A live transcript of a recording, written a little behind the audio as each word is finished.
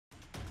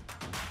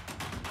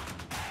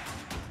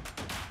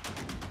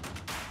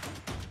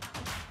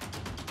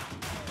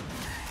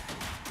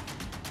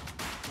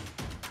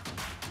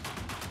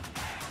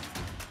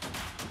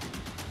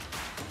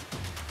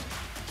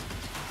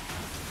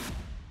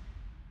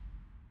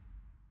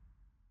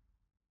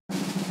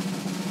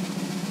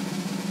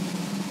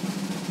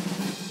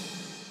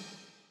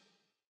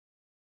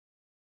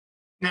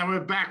Now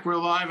we're back. We're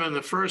live on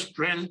the first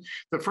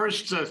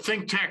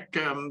ThinkTech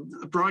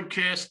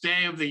broadcast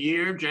day of the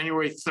year,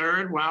 January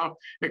 3rd. Wow,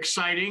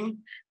 exciting!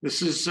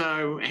 This is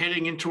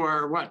heading into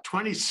our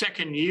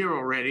 22nd year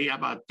already. How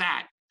about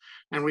that?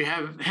 And we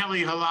have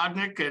Ellie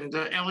Halodik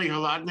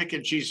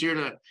and she's here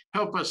to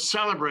help us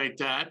celebrate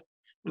that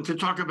and to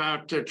talk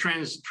about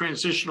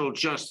transitional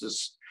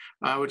justice,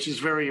 which is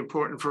very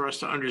important for us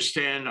to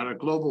understand on a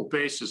global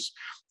basis.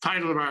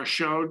 Title of our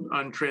show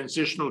on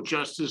transitional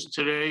justice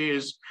today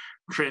is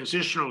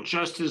Transitional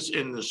Justice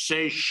in the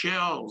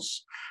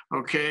Seychelles.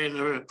 Okay, and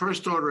the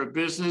first order of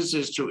business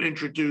is to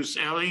introduce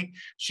Ellie.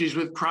 She's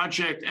with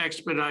Project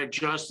Expedite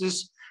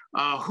Justice.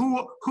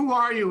 Who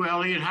are you,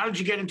 Ellie, and how did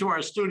you get into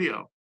our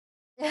studio?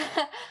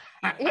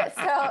 Yeah,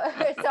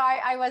 so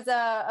I was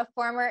a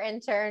former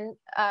intern,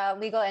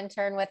 legal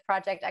intern with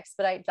Project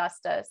Expedite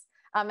Justice.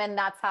 And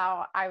that's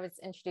how I was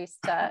introduced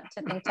to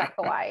ThinkTech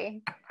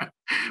Hawaii.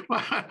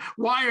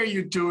 Why are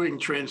you doing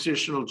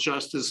transitional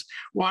justice?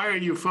 Why are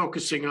you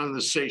focusing on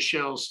the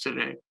Seychelles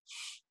today?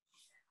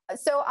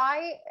 So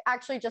I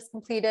actually just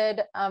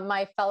completed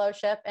my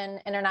fellowship in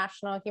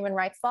international human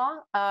rights law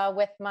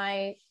with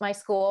my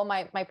school,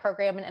 my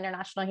program in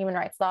international human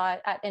rights law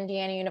at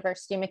Indiana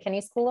University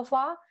McKinney School of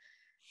Law.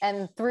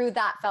 And through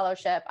that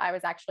fellowship, I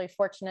was actually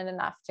fortunate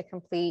enough to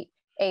complete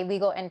a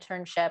legal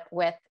internship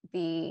with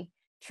the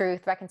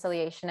Truth,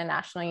 Reconciliation, and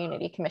National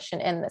Unity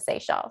Commission in the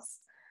Seychelles.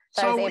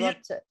 So I was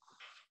able to.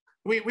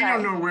 We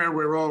don't know where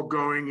we're all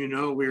going. You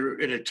know, we're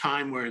at a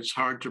time where it's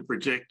hard to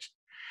predict.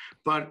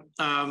 But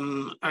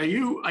are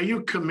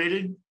you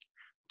committed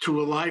to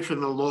a life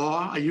in the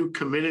law? Are you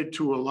committed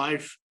to a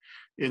life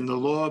in the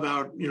law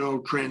about, you know,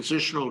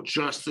 transitional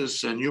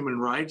justice and human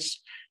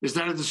rights? Is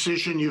that a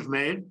decision you've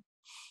made?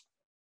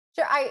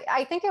 Sure.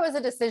 I think it was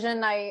a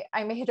decision I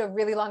made a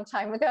really long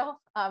time ago.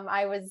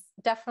 I was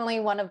definitely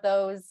one of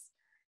those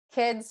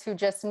kids who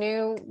just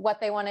knew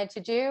what they wanted to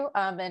do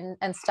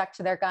and stuck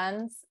to their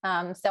guns.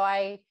 So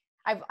I've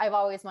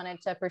always wanted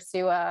to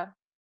pursue a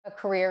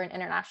career in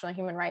international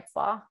human rights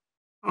law.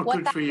 Oh,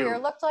 what that career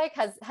you. looked like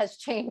has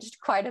changed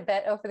quite a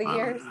bit over the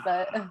years,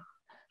 but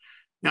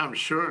yeah, I'm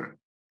sure.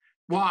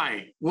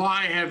 Why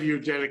have you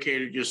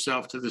dedicated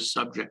yourself to this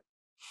subject?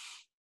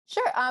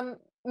 Sure.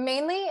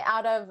 Mainly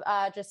out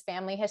of just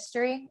family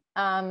history.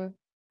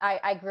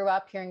 I grew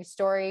up hearing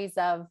stories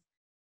of,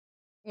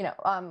 you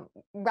know,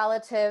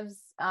 relatives.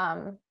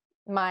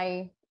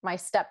 My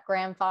step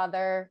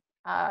grandfather,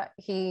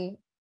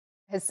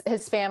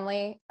 his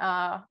family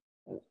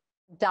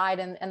died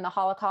in the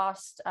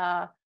Holocaust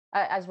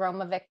as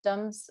Roma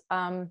victims,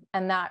 and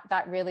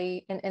that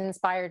really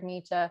inspired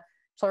me to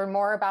learn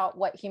more about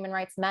what human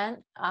rights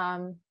meant,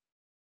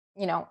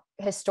 you know,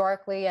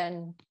 historically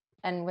and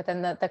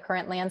within the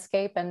current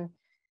landscape, and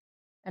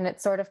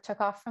it sort of took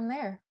off from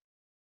there.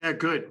 Yeah,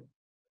 good,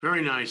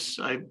 very nice.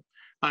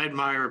 I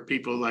admire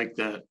people like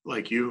that,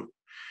 like you.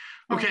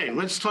 Okay,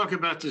 let's talk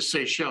about the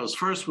Seychelles.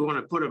 First, we want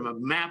to put a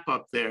map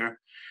up there.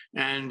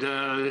 And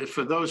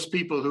for those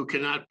people who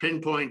cannot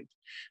pinpoint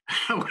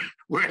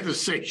where the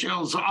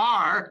Seychelles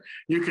are,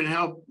 you can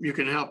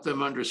help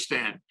them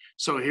understand.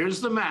 So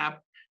here's the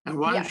map. And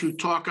why don't you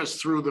talk us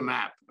through the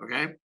map,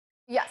 okay?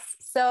 Yes.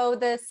 So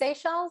the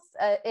Seychelles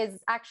is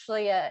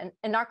actually an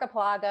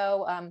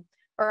archipelago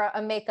or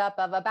a makeup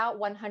of about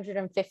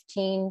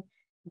 115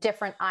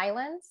 different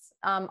islands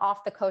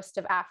off the coast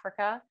of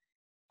Africa,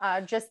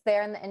 just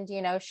there in the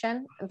Indian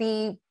Ocean.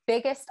 The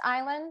biggest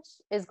island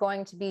is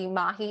going to be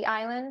Mahi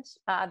Island.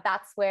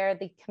 That's where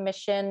the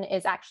commission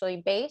is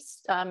actually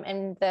based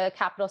in the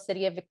capital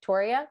city of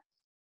Victoria.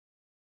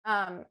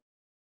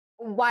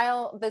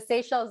 While the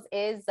Seychelles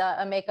is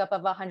a makeup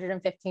of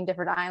 115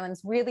 different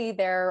islands, really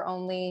there are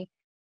only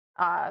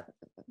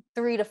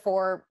 3 to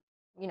 4,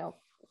 you know,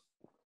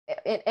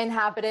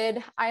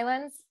 inhabited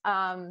islands.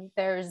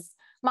 There's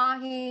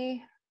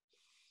Mahi,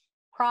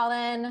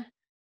 Kralin,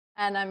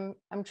 and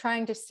I'm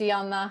trying to see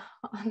on the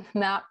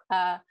map.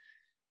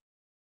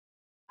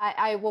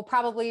 I will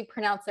probably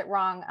pronounce it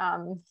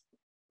wrong.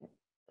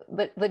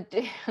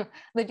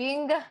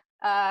 Lading.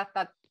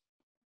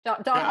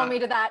 Don't hold me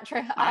to that.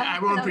 I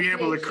won't be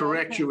able to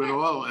correct you at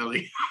all,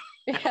 Ellie.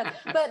 Yeah,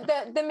 but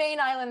the main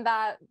island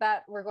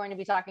that we're going to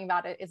be talking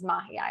about is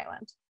Mahi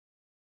Island.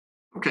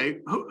 Okay,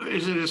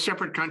 is it a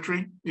separate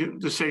country,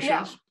 the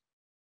Seychelles?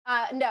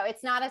 No,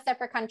 it's not a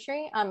separate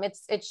country.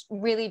 It's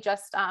really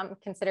just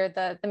considered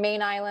the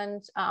main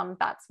island.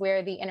 That's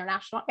where the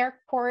international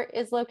airport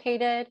is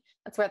located.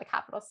 That's where the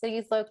capital city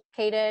is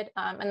located,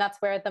 and that's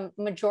where the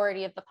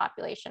majority of the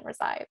population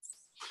resides.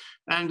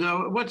 And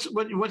what's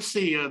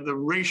the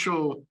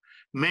racial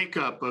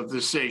makeup of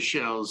the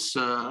Seychelles?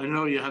 I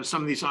know you have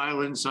some of these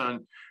islands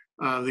on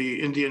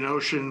the Indian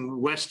Ocean,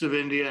 west of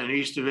India and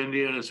east of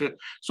India. And it's a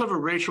sort of a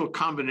racial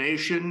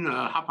combination,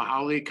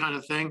 hapa-haole kind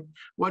of thing.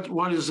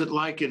 What is it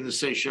like in the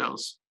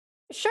Seychelles?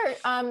 Sure.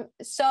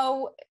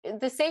 So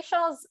the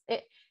Seychelles,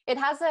 it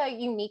has a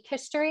unique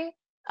history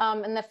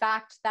in the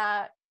fact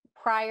that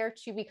prior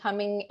to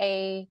becoming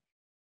a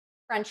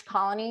French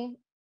colony,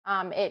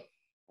 it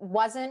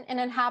wasn't an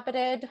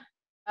inhabited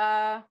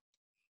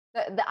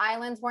the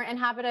islands weren't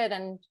inhabited.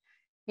 And,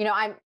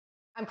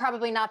 I'm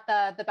probably not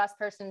the best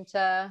person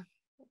to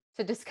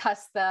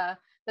discuss the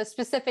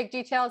specific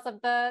details of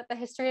the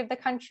history of the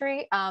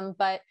country.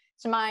 But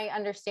to my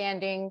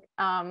understanding,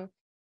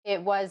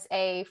 it was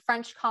a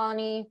French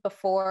colony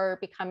before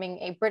becoming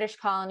a British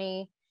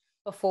colony,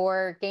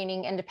 before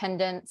gaining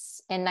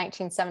independence in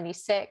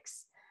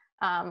 1976,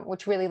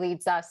 which really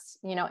leads us,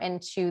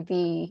 into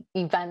the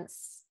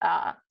events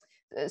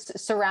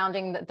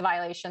surrounding the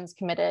violations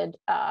committed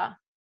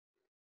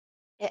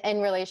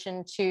in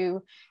relation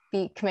to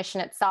the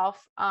commission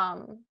itself.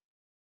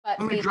 Let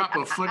me drop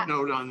a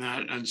footnote on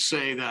that and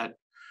say that,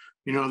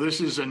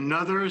 this is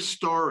another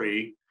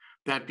story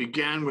that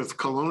began with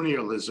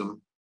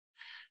colonialism.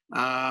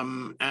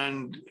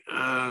 And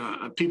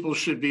people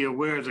should be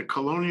aware that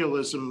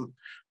colonialism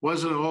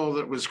wasn't all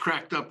that was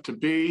cracked up to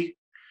be.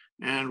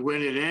 And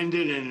when it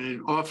ended,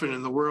 and often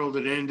in the world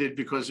it ended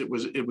because it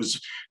was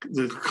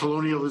the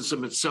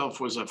colonialism itself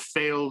was a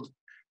failed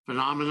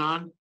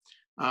phenomenon.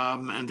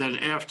 And then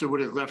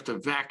afterward, it left a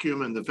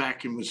vacuum, and the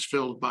vacuum was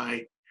filled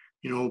by,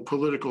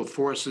 political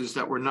forces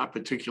that were not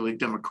particularly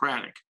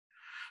democratic.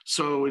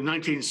 So in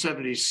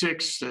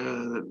 1976,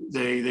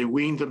 they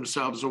weaned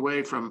themselves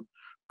away from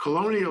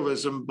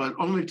colonialism, but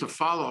only to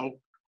follow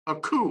a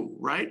coup,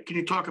 right? Can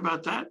you talk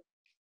about that?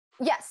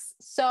 Yes.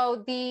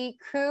 So the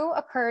coup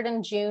occurred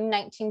in June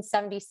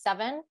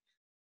 1977.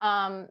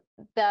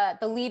 The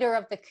leader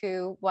of the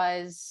coup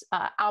was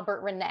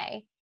Albert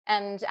Rene.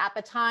 And at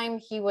the time,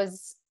 he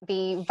was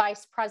the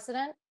vice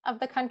president of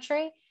the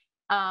country.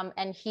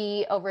 And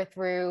he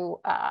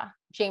overthrew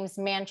James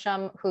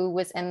Mancham, who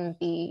was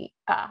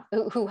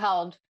who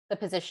held the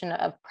position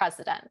of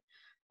president.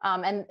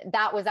 And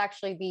that was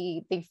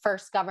actually the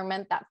first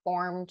government that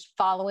formed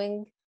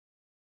following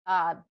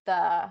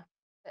the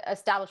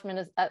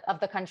establishment of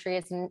the country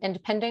as an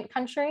independent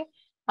country.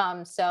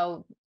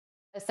 So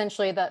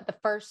essentially the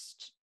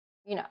first,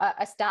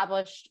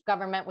 established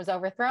government was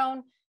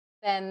overthrown.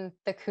 Then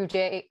the Coup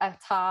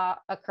D'état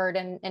occurred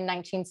in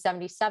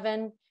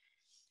 1977.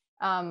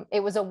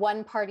 It was a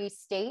one-party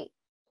state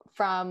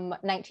from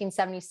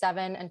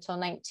 1977 until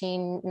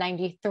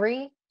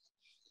 1993.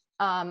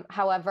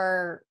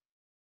 However,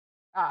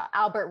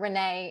 Albert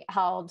Rene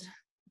held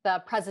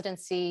the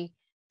presidency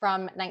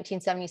from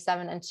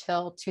 1977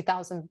 until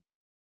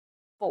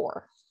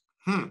 2004.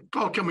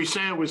 Oh, can we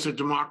say it was a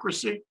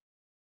democracy?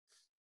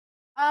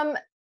 I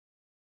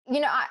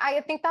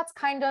think that's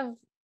kind of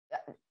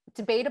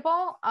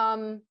debatable.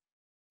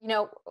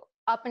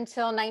 Up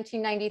until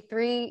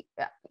 1993,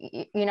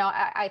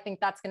 I think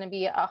that's going to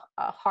be a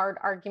hard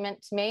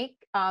argument to make,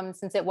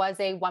 since it was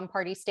a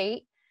one-party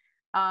state.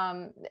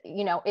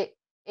 It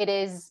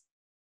is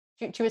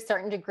to a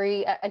certain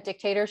degree a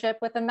dictatorship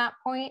within that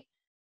point.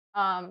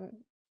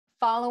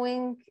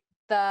 Following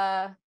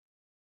the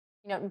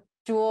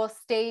dual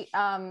state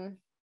and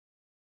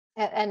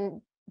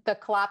the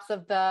collapse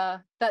of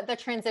the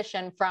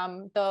transition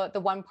from the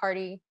one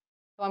party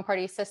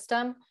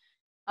system,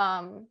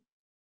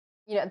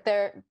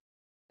 there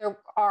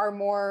are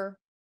more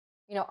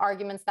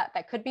arguments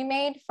that could be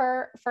made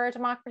for a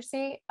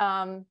democracy,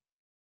 and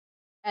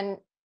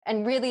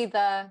really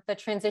the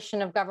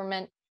transition of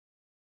government,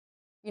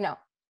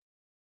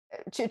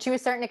 to a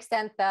certain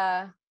extent,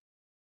 the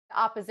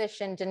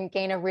opposition didn't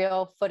gain a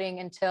real footing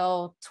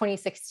until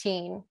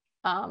 2016,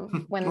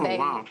 when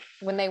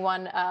they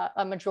won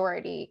a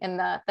majority in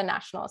the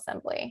National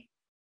Assembly.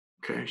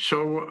 Okay,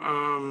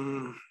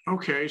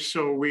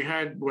 so we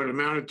had what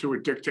amounted to a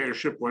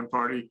dictatorship,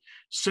 one-party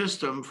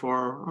system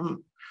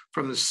from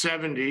the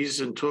 70s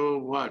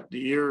until the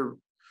year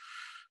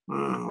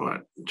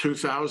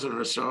 2000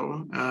 or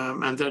so,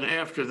 and then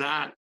after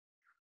that,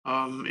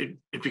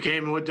 it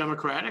became more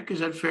democratic. Is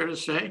that fair to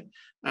say?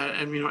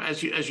 And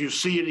as you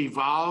see it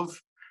evolve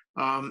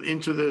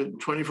into the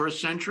 21st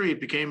century,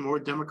 it became more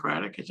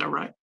democratic. Is that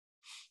right?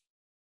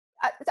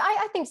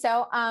 I think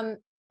so.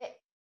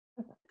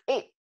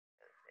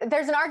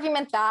 There's an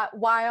argument that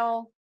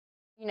while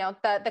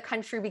the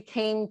country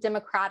became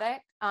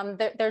democratic,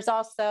 there's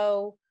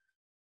also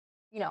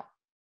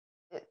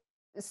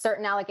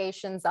certain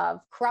allegations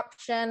of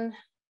corruption,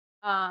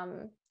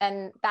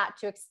 and that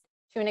to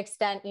an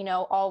extent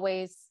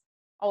always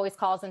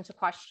calls into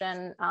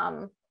question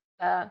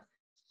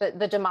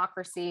the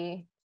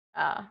democracy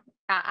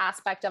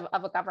aspect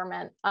of a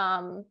government.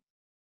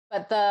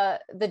 But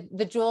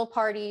the dual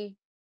party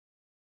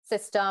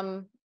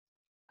system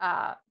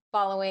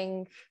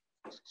following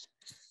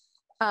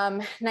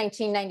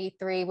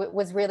 1993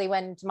 was really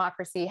when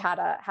democracy had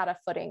a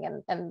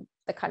footing in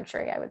the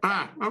country, I would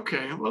say.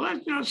 Okay. Well,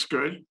 that's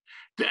good.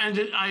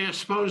 And I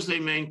suppose they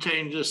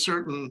maintained a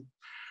certain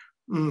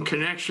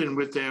connection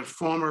with their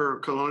former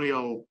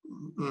colonial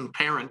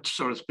parent,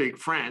 so to speak,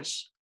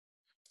 France.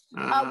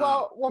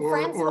 Well,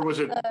 France, or was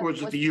it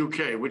the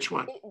UK? Which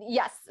one?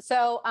 Yes.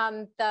 So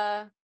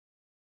the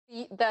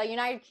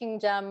United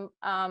Kingdom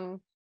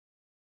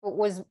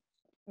was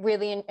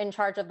really in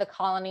charge of the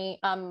colony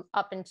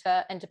up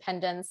into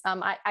independence.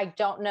 I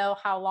don't know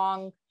how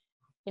long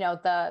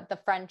the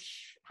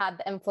French had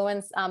the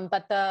influence,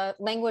 but the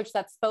language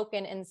that's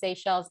spoken in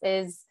Seychelles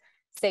is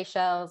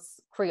Seychelles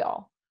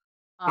Creole.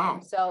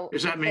 So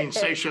does that mean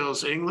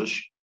Seychelles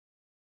English?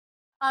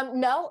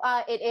 No,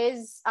 it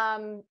is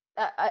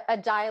a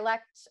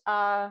dialect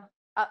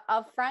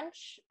of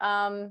French.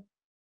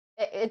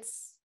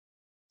 It's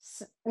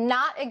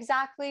not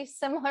exactly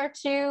similar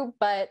to,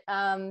 but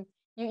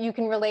you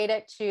can relate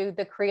it to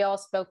the Creole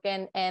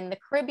spoken in the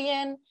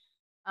Caribbean.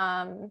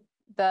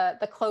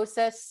 The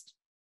closest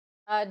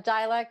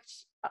dialect,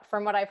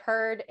 from what I've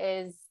heard,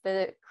 is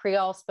the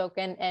Creole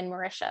spoken in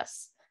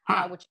Mauritius,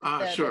 which is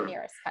the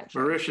nearest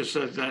country. Mauritius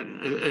is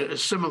a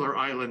similar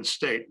island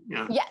state.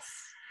 Yeah.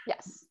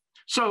 Yes.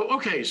 So,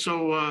 okay,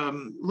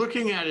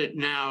 looking at it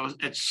now,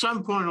 at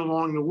some point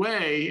along the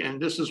way, and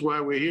this is why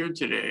we're here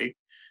today,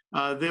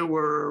 there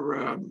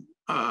were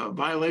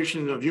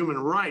violations of human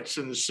rights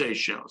in the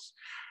Seychelles.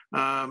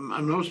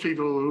 And most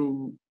people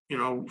who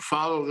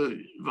follow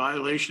the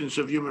violations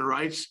of human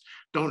rights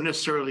don't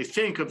necessarily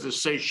think of the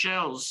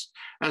Seychelles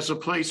as a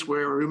place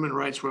where human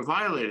rights were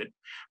violated.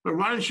 But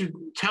why don't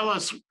you tell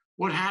us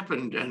what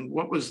happened and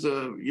what was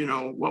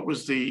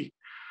the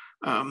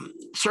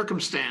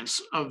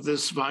circumstance of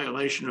this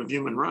violation of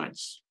human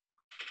rights?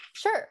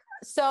 Sure.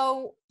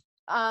 So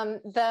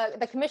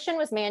the commission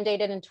was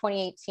mandated in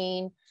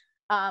 2018,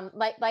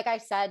 like I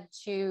said,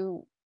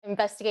 to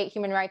investigate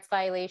human rights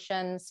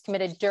violations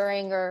committed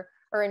during or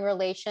in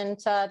relation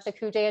to the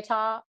Coup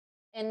D'état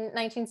in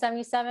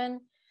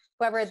 1977.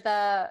 However,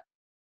 the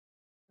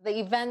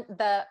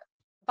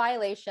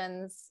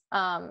violations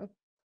are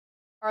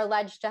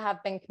alleged to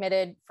have been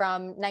committed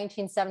from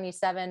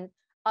 1977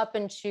 up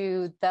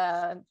into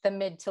the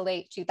mid to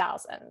late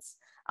 2000s.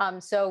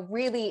 So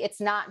really,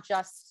 it's not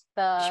just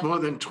it's more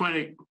than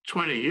 20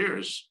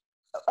 years.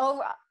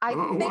 Oh, I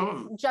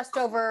think just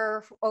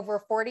over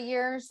 40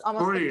 years,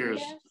 almost 40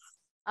 years.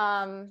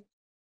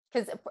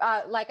 Because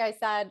like I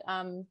said,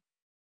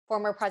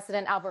 former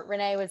President Albert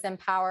Rene was in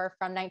power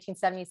from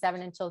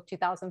 1977 until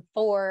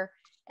 2004,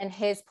 and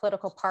his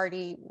political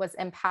party was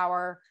in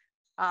power,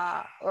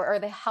 or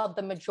they held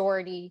the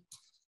majority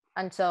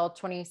until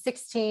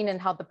 2016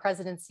 and held the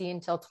presidency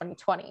until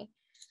 2020.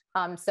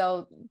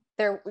 So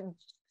there,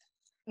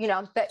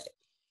 that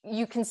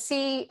you can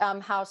see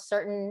how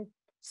certain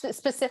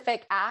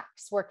specific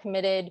acts were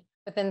committed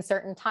within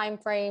certain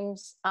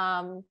timeframes,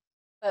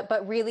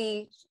 but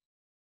really,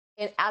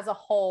 as a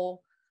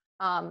whole,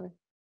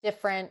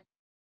 different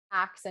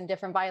acts and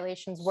different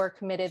violations were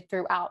committed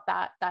throughout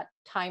that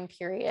time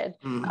period.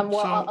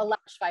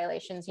 Alleged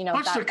violations.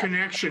 What's the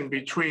connection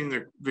between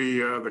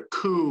the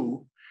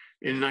coup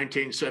in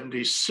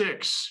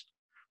 1976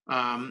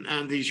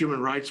 and these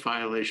human rights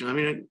violations? I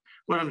mean,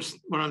 what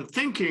I'm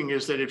thinking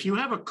is that if you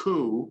have a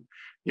coup,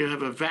 you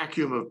have a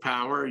vacuum of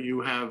power.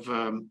 You have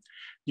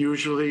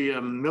usually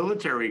a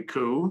military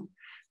coup.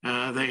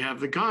 They have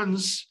the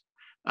guns,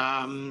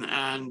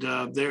 and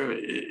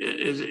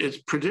it's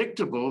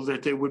predictable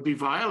that there would be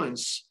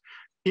violence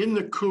in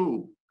the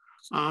coup.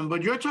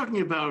 But you're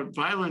talking about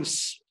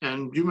violence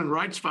and human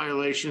rights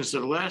violations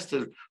that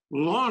lasted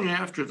long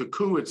after the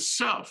coup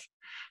itself.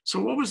 So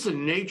what was the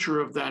nature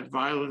of that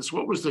violence?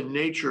 What was the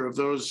nature of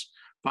those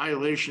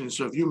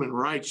violations of human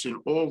rights in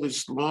all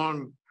this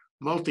long,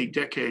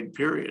 multi-decade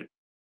period?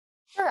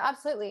 Sure,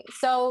 absolutely.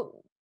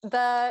 So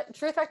the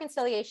Truth,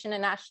 Reconciliation,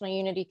 and National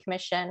Unity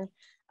Commission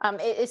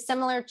is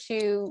similar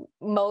to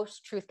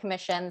most truth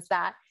commissions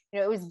that,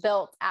 it was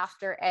built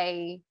after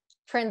a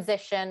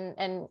transition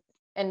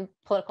in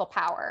political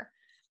power.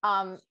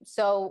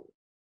 So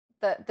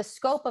the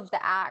scope of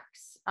the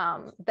acts,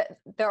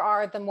 there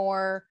are the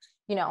more,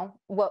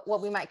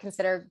 what we might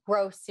consider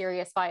gross,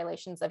 serious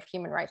violations of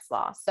human rights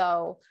law.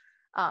 So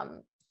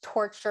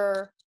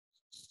torture,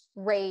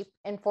 rape,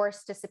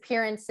 enforced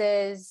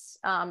disappearances,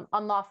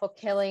 unlawful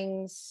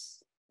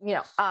killings,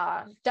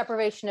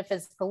 deprivation of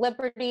physical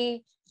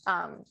liberty,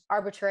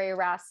 arbitrary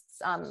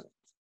arrests.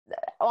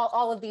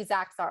 All of these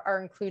acts are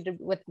included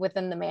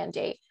within the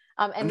mandate.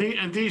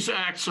 And these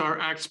acts are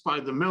acts by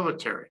the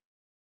military?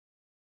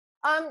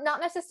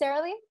 Not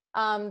necessarily.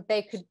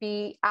 They could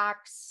be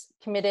acts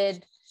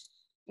committed,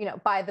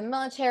 by the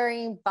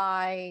military,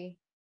 by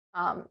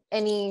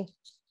any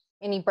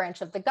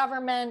branch of the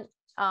government,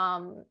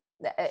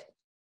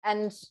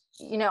 and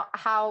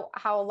how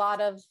a lot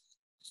of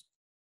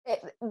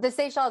the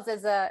Seychelles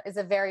is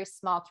a very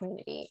small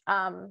community.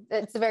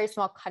 It's a very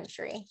small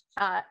country.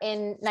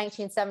 In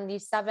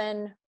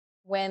 1977,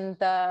 when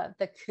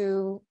the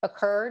coup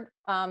occurred,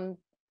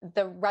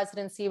 the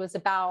residency was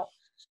about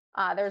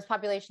there was a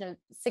population of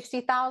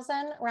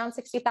 60,000, around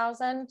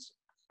 60,000,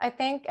 I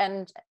think,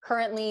 and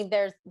currently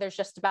there's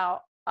just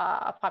about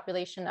a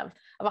population of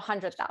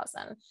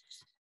 100,000.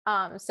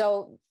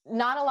 So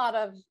not a lot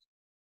of,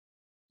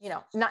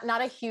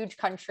 not a huge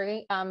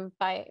country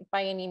by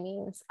any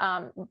means,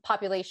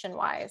 population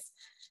wise.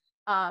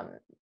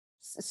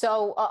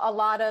 So a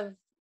lot of,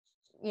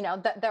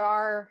 there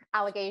are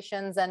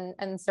allegations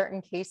and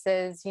certain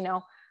cases,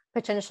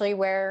 potentially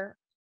where,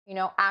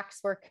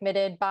 acts were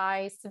committed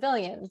by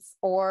civilians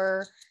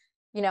or,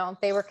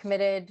 they were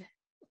committed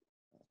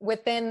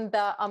within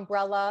the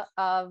umbrella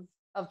of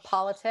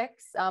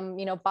politics,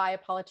 by a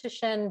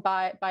politician,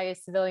 by a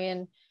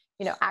civilian,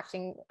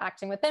 acting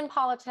within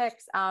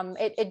politics.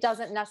 It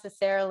doesn't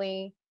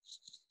necessarily,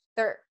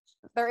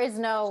 there is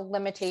no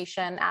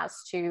limitation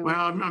as to. Well,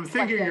 I'm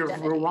thinking of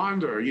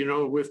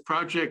Rwanda, with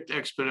Project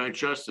Expedite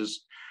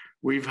Justice,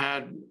 we've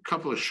had a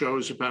couple of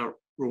shows about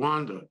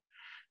Rwanda.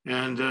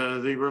 And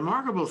the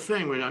remarkable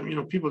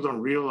thing, people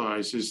don't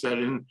realize, is that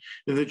in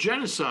the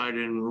genocide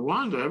in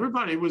Rwanda,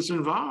 everybody was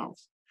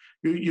involved.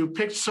 You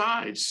picked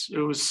sides. It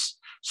was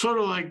sort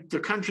of like the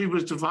country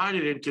was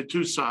divided into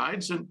two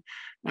sides.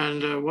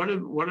 And what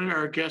did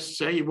our guests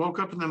say? You woke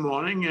up in the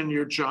morning and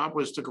your job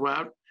was to go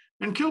out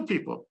and kill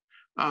people.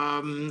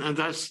 And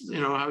that's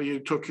how you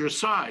took your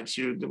sides.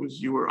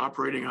 You were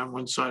operating on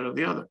one side or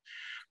the other.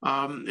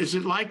 Is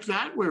it like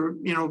that, where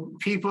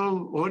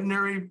people,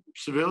 ordinary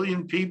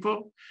civilian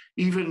people,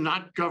 even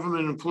not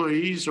government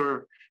employees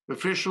or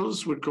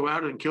officials, would go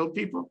out and kill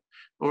people,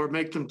 or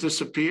make them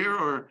disappear,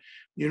 or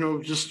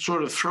just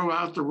sort of throw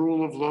out the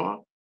rule of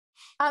law?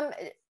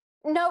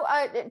 No,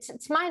 to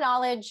my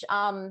knowledge,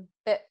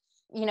 that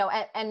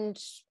and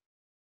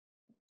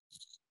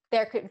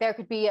there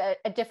could be a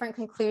different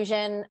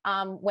conclusion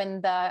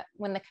when the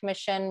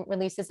commission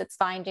releases its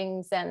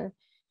findings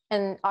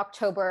in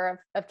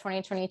October of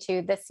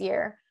 2022 this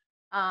year.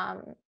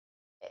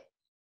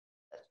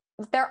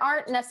 There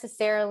aren't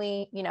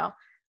necessarily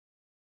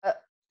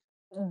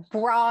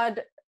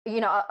broad,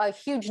 a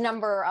huge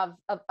number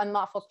of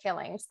unlawful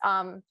killings.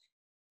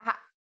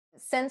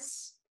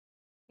 Since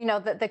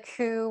the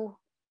coup,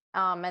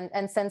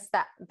 and since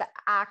the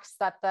acts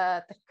that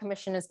the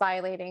commission is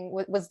violating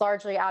was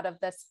largely out of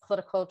this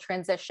political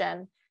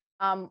transition,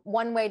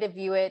 one way to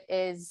view it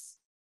is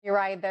you're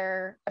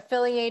either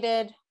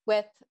affiliated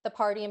with the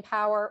party in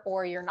power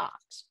or you're not.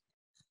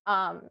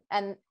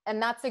 And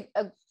that's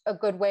a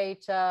good way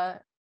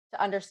to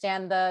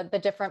understand the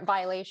different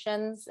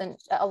violations and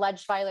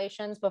alleged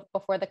violations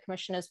before the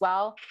commission as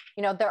well.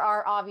 There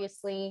are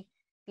obviously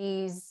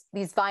these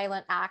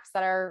violent acts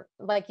that are,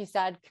 like you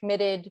said,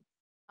 committed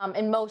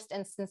in most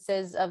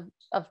instances of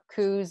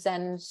coups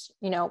and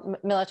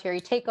military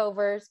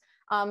takeovers.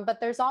 But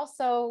there's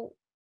also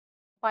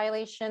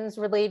violations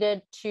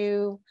related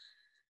to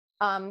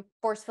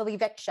forceful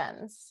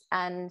evictions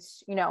and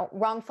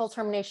wrongful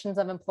terminations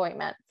of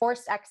employment,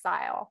 forced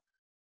exile,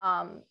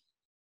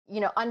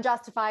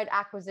 unjustified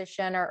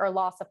acquisition or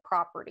loss of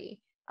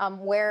property,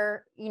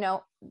 where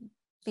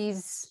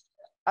these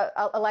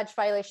alleged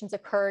violations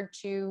occurred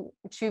to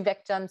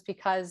victims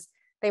because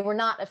they were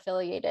not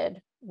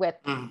affiliated with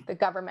the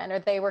government, or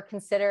they were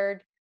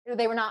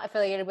not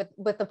affiliated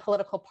with the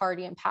political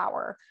party in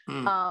power,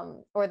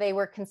 or they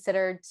were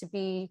considered to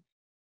be,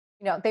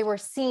 they were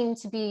seen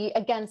to be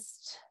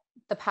against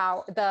the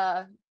power,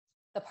 the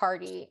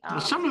party.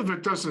 Some of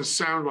it doesn't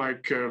sound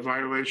like a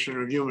violation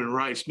of human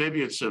rights.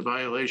 Maybe it's a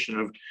violation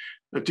of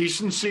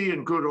decency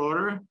and good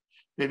order.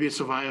 Maybe it's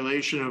a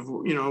violation of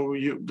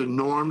the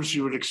norms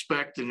you would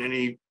expect in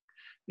any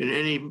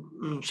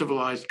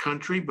civilized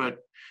country. But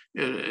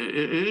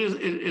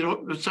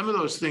some of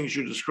those things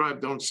you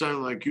described don't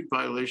sound like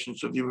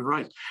violations of human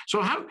rights.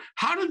 So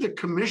how did the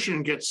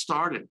commission get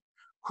started?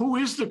 Who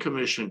is the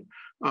commission?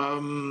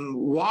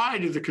 Why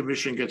did the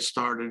commission get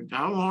started?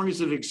 How long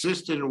has it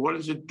existed, and what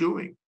is it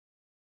doing?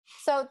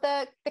 So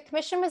the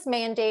commission was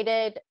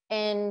mandated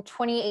in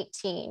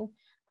 2018.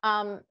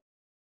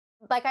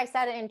 Like I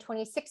said, in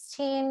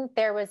 2016,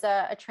 there was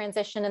a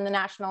transition in the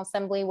National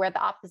Assembly where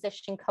the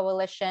opposition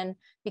coalition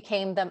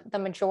became the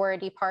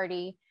majority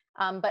party.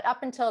 But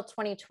up until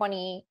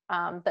 2020,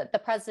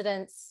 the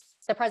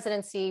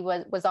presidency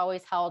was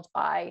always held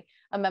by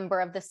a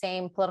member of the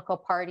same political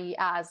party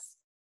as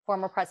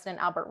former President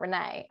Albert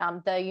Rene,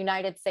 the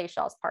United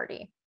Seychelles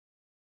Party.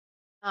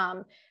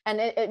 And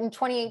in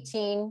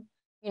 2018,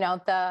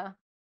 the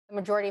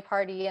majority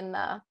party in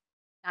the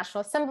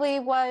National Assembly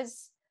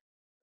was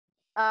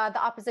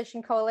the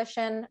opposition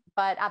coalition,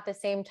 but at the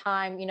same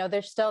time,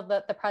 there's still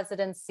the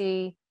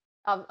presidency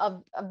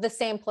of the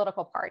same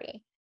political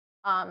party.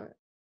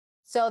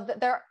 So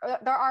there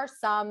are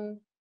some,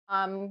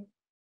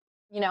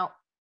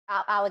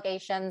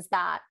 allegations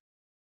that,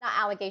 not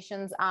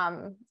allegations,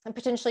 and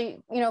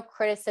potentially,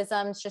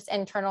 criticisms, just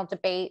internal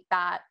debate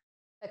that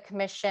the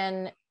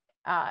commission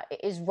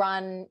is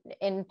run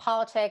in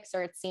politics,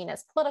 or it's seen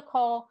as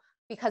political,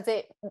 because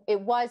it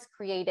was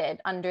created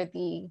under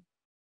the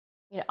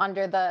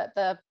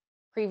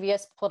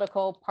previous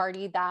political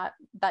party that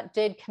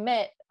did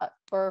commit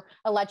or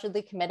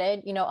allegedly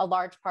committed, a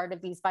large part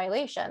of these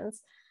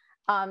violations.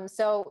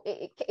 So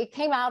it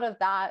came out of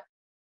that,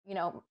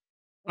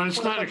 But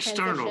it's not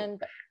external.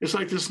 It's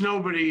like there's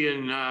nobody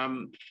in,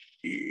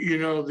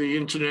 the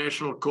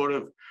International Court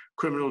of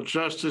Criminal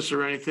Justice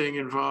or anything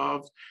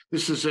involved.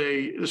 This is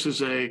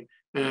a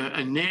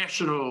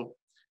national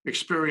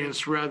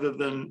experience rather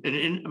than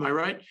am I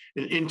right?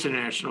 An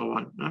international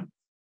one.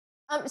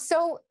 Huh?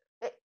 So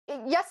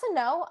Yes and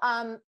no.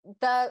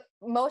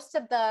 Most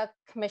of the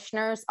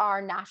commissioners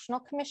are national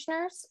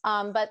commissioners,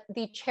 but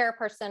the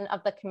chairperson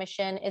of the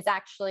commission is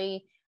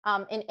actually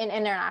an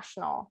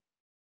international.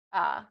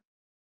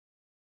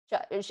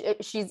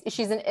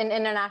 She's an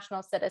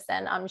international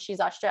citizen. She's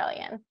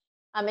Australian,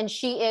 and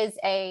she is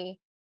a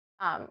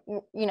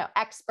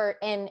expert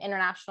in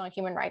international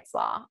human rights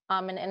law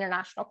and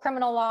international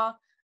criminal law.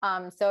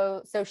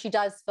 So she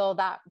does fill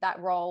that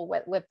role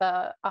with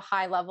a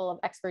high level of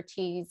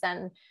expertise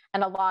and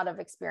a lot of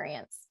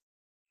experience.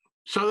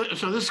 So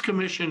this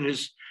commission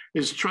is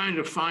trying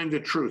to find the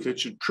truth.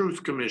 It's a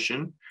truth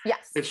commission.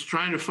 Yes. It's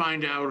trying to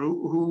find out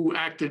who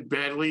acted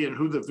badly and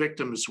who the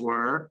victims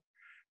were.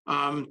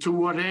 To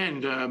what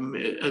end?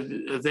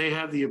 They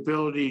have the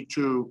ability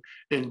to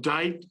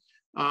indict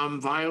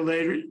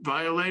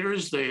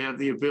violators. They have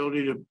the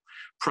ability to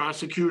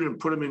prosecute and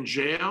put them in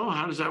jail.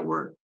 How does that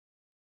work?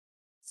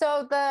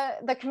 So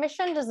the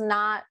commission does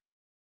not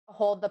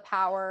hold the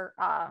power.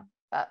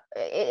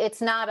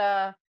 It's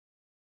not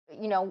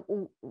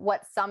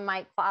what some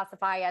might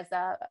classify as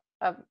I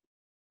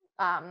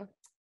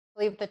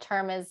believe the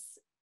term is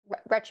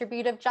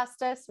retributive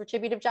justice. It's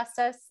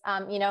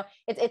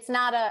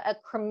not a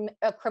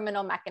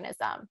criminal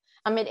mechanism.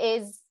 It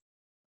is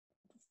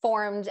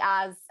formed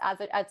as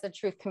a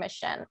truth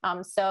commission.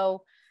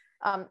 So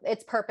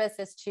its purpose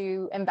is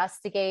to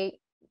investigate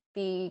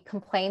the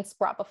complaints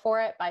brought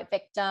before it by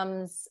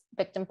victims,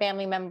 victim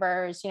family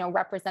members,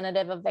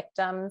 representative of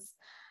victims,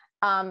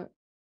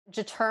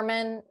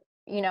 determine,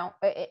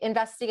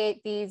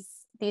 investigate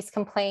these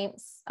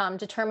complaints,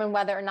 determine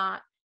whether or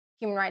not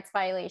human rights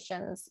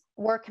violations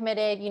were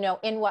committed,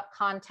 in what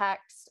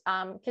context,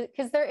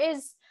 because there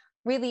is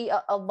really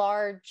a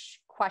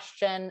large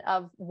question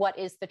of what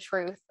is the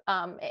truth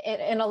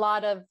in a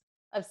lot of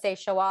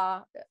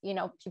Seychelles,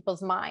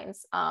 people's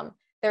minds.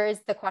 There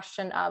is the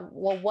question of,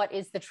 well, what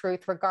is the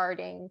truth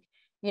regarding,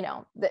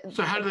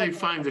 So how do they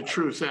find the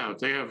truth out?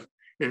 They have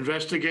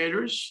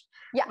investigators.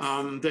 Yes.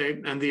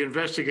 The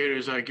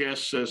investigators, I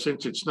guess,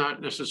 since it's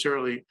not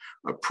necessarily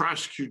a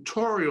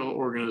prosecutorial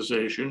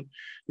organization,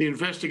 the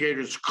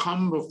investigators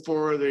come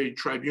before the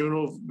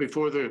tribunal,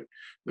 before the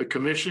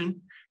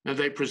commission, and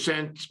they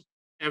present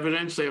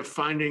evidence. They have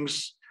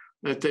findings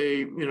that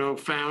they,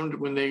 found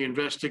when they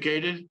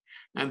investigated,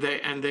 and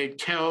they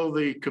tell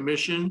the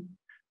commission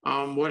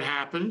what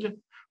happened.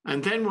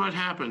 And then what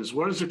happens?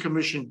 What does the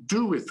commission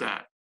do with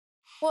that?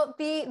 Well,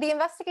 the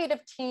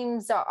investigative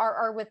teams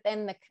are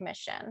within the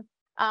commission.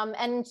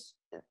 And,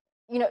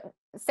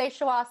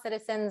 Seychelles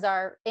citizens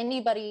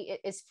anybody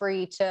is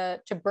free to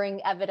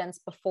bring evidence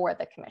before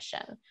the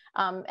commission.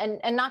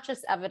 And not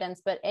just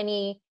evidence, but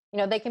any,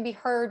 they can be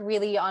heard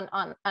really on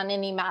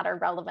any matter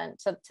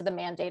relevant to the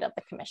mandate of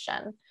the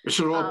commission. Is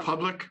it all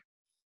public?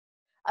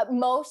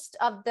 Most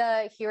of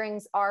the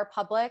hearings are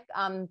public.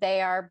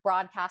 They are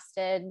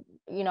broadcasted,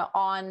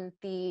 on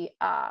the,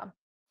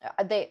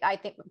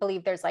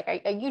 believe there's like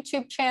a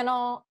YouTube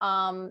channel.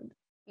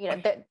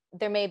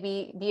 There may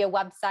be a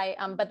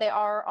website, but they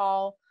are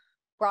all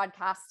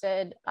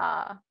broadcasted.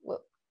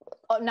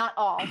 Not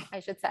all,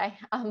 I should say,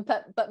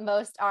 but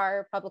most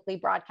are publicly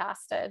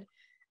broadcasted.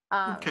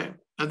 Okay.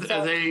 Are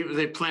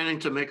they planning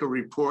to make a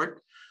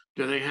report?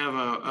 Do they have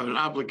an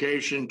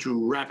obligation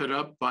to wrap it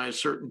up by a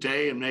certain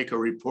day and make a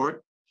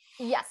report?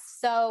 Yes.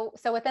 So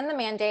within the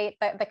mandate,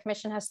 the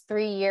commission has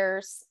 3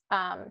 years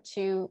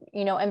to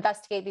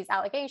investigate these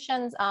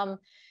allegations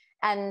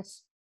and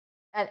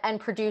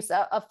produce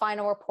a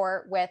final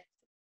report with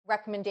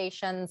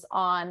recommendations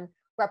on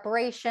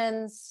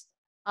reparations,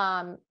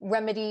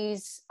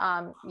 remedies,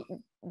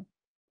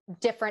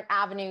 different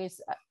avenues,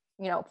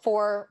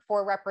 for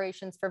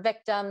reparations for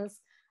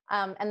victims.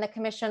 And the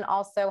commission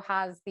also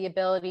has the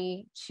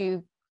ability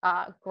to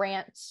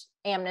grant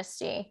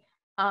amnesty,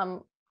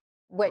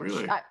 which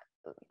Really?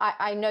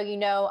 I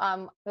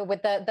know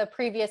with the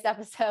previous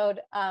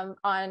episode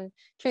on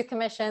truth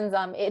commissions,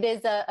 it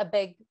is a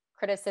big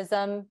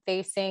criticism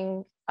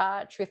facing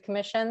truth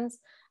commissions,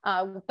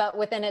 but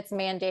within its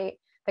mandate,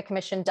 the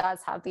commission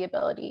does have the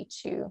ability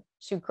to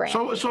grant.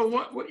 So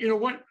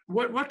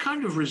what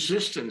kind of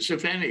resistance,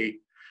 if any,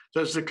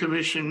 does the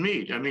commission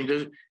meet? I mean,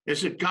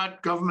 has it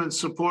got government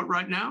support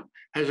right now?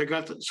 Has it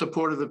got the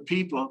support of the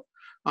people?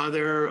 Are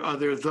there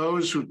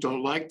those who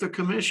don't like the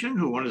commission,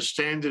 who want to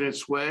stand in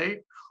its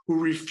way, who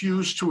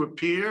refuse to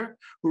appear,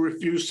 who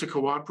refuse to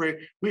cooperate?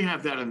 We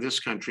have that in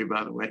this country,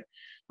 by the way.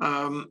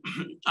 I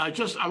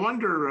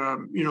wonder,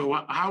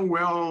 how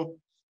well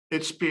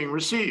it's being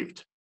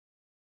received.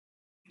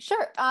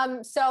 Sure.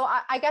 So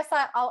I guess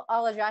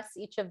I'll address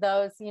each of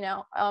those,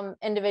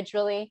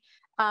 individually.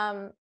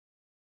 I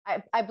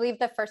believe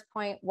the first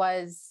point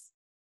was,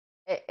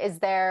 is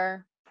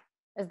there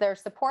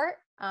support?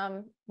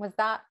 Was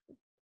that?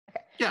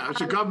 Okay. Yeah,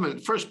 it's a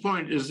government. First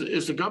point is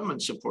the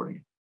government supporting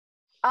it?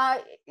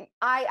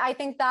 I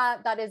think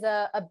that is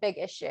a big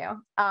issue.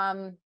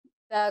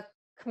 The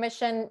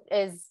commission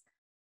is,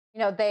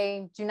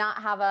 they do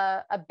not have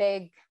a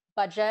big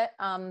budget.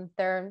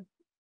 They're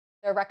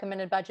their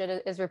recommended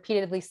budget is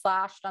repeatedly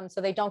slashed.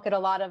 So they don't get a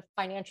lot of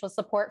financial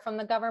support from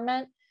the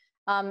government.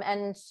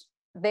 And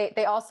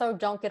they also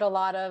don't get a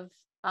lot of,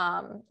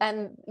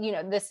 and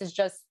this is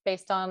just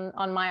based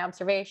on my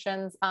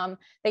observations,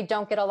 they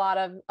don't get a lot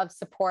of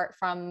support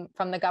from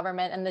the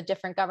government and the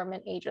different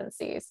government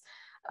agencies.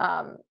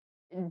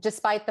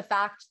 Despite the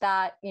fact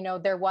that,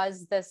 there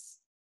was this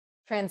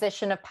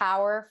transition of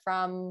power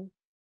from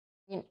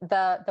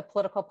the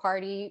political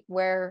party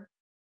where,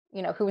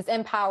 who was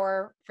in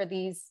power for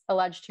these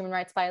alleged human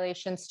rights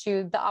violations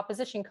to the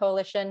opposition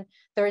coalition,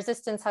 the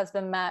resistance has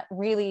been met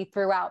really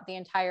throughout the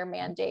entire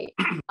mandate.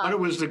 But it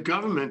was the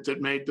government that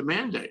made the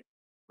mandate,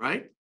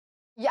 right?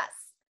 Yes.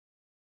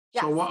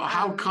 So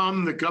how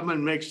come the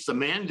government makes the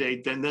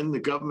mandate and then the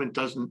government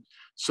doesn't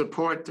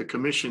support the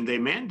commission they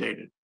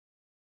mandated?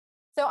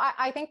 So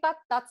I think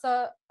that's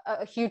a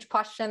huge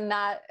question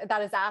that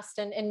is asked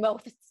in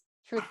most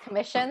truth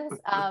commissions.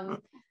 I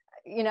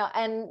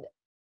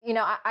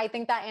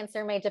think that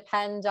answer may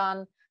depend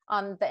on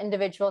the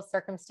individual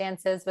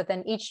circumstances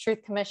within each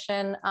truth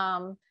commission.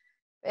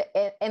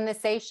 In the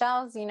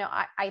Seychelles,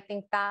 I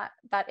think that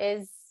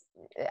is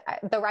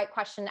the right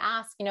question to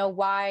ask.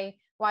 Why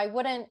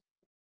wouldn't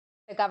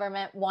the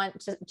government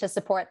want to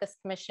support this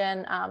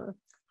commission?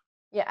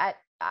 Let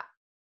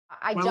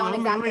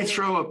me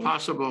throw a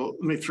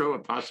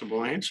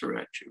possible answer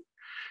at you.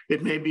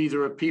 It may be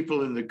there are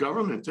people in the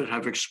government that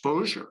have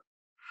exposure,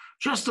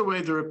 just the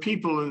way there are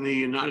people in the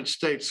United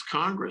States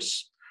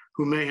Congress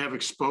who may have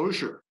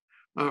exposure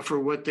for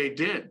what they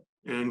did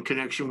in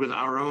connection with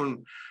our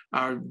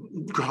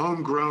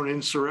homegrown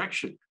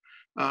insurrection.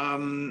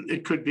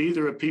 It could be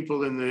there are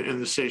people in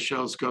the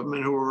Seychelles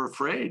government who are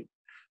afraid,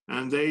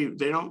 and they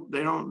want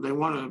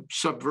to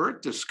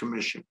subvert this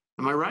commission.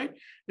 Am I right?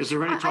 Is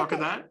there any talk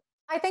of that?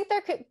 I think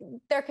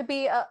there could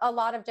be a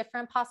lot of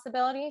different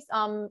possibilities.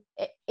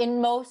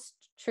 In most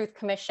truth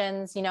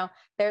commissions,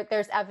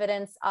 there's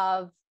evidence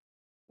of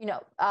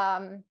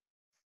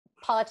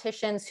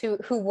politicians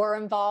who were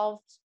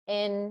involved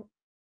in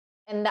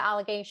the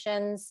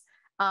allegations,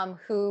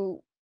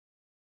 who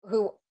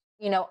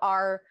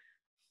are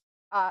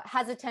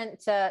hesitant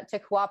to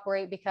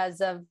cooperate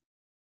because of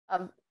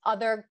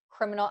other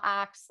criminal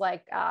acts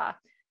like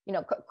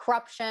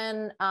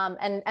corruption,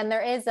 and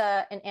there is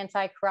an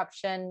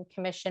anti-corruption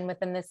commission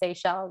within the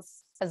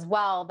Seychelles as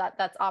well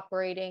that's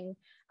operating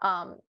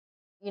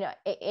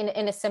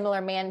in a similar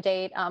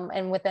mandate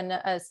and within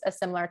a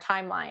similar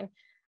timeline.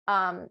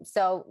 And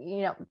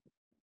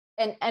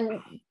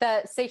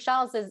the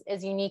Seychelles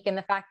is unique in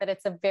the fact that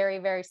it's a very,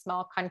 very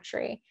small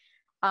country,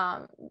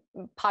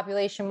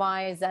 population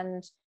wise,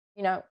 and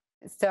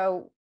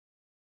so.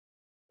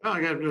 Oh,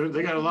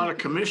 they got a lot of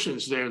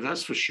commissions there,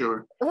 that's for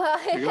sure.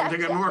 They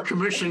got more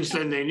commissions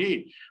than they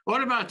need.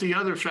 What about the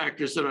other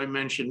factors that I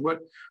mentioned? What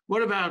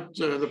about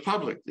the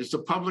public? Is the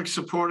public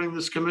supporting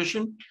this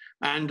commission?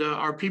 And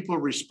are people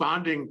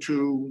responding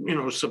to,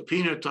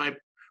 subpoena type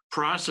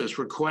process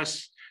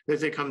requests that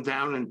they come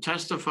down and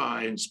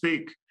testify and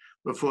speak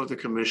before the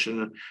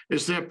commission?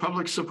 Is there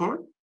public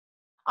support?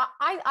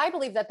 I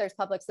believe that there's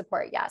public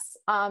support, yes.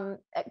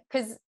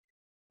 Because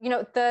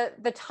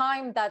the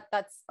time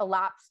that's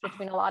elapsed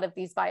between a lot of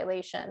these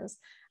violations,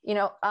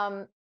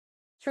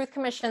 truth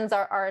commissions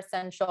are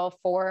essential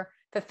for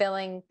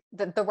fulfilling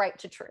the right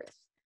to truth.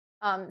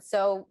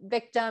 So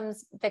victim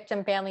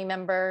family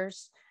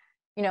members,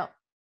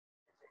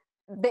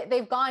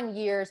 they've gone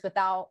years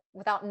without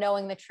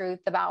knowing the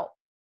truth about,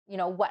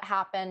 what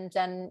happened,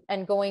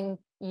 and going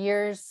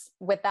years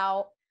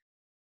without,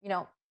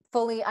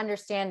 fully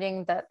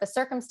understanding the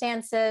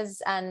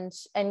circumstances, and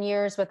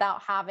years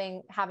without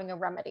having a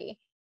remedy.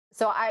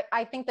 So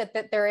I think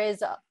that there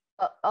is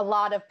a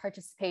lot of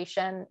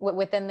participation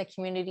within the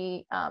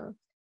community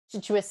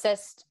to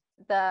assist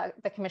the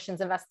commission's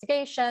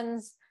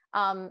investigations,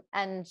 and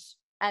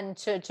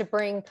to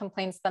bring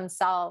complaints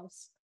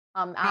themselves.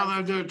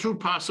 Now, there are two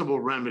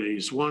possible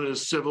remedies. One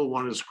is civil,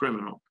 one is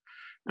criminal.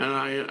 And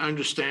I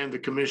understand the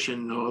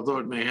commission, although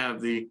it may have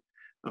the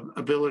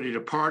ability to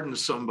pardon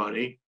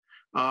somebody,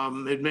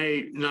 it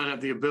may not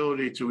have the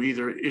ability to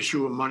either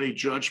issue a money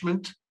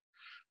judgment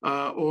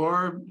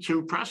or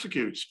to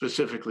prosecute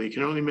specifically. It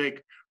can only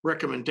make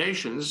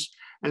recommendations.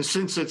 And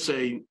since it's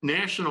a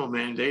national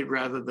mandate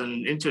rather than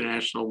an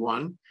international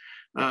one,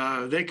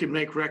 they could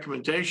make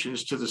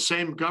recommendations to the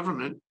same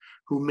government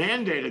who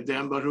mandated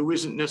them, but who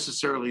isn't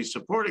necessarily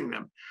supporting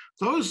them.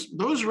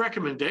 Those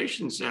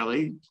recommendations,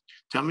 Ellie,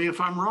 tell me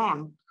if I'm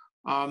wrong,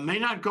 may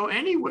not go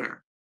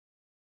anywhere.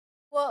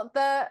 Well,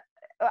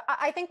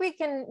 I think we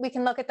can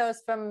look at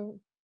those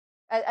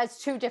as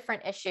two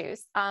different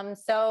issues.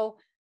 So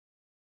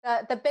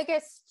the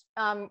biggest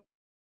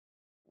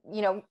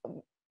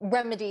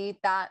remedy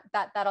that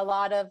a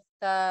lot of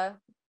the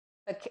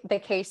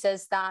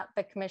cases that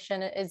the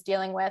commission is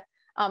dealing with,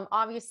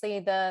 obviously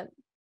the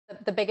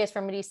biggest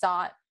remedy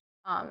sought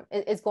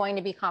is going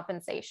to be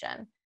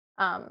compensation.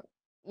 A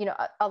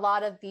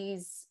lot of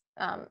these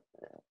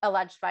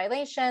alleged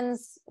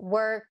violations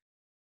were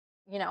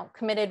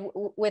committed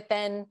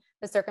within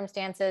the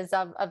circumstances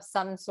of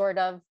some sort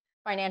of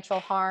financial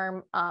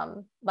harm,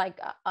 like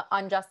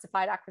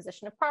unjustified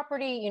acquisition of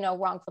property,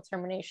 wrongful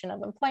termination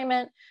of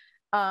employment.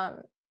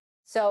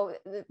 So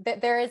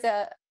there is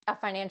a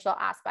financial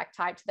aspect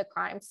tied to the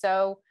crime.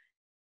 So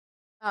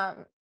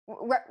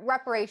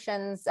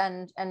reparations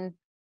and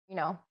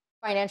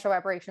financial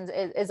reparations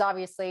is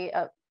obviously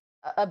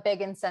a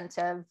big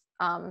incentive,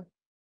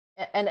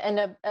 and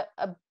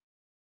a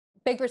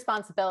big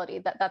responsibility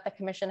that the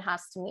commission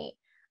has to meet.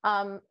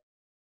 Well,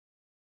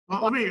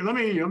 let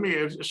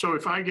me. So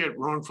if I get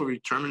wrongfully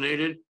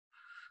terminated,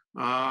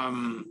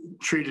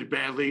 treated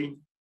badly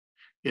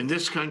in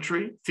this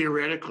country,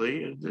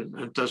 theoretically,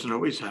 it doesn't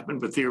always happen,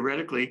 but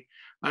theoretically,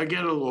 I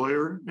get a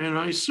lawyer and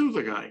I sue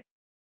the guy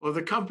or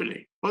the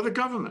company or the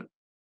government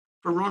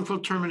for wrongful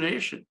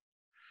termination.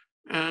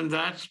 And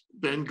that's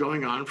been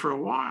going on for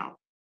a while.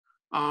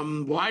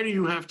 Why do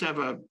you have to have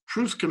a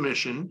truth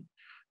commission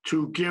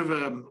to give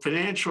a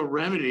financial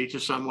remedy to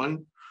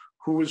someone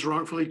who was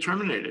wrongfully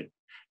terminated?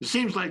 It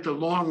seems like the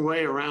long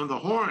way around the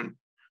horn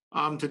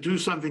to do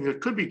something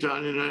that could be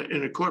done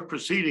in a court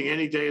proceeding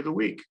any day of the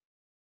week.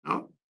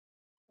 No?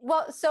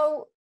 Well,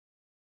 so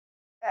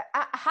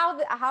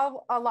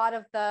how a lot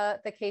of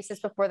the cases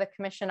before the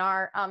commission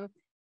are,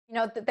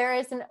 there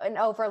is an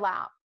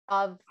overlap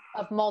of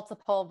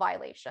multiple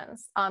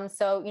violations.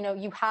 So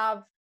you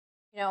have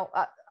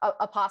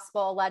a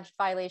possible alleged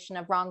violation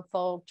of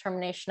wrongful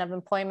termination of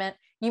employment.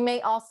 You may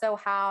also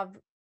have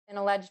an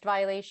alleged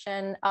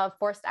violation of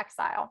forced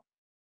exile.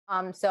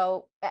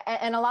 So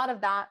a lot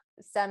of that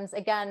stems,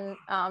 again,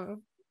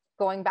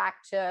 going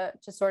back to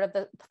sort of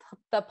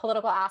the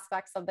political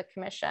aspects of the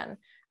commission.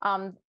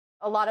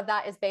 A lot of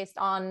that is based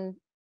on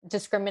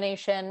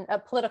discrimination,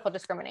 political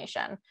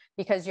discrimination,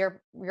 because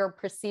you're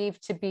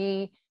perceived to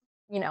be,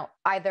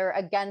 either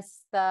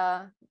against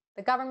the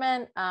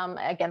government,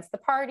 against the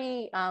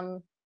party,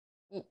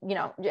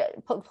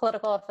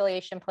 political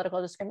affiliation,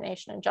 political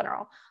discrimination in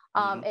general.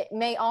 It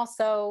may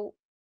also,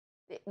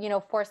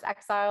 forced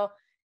exile.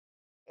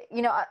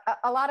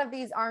 A lot of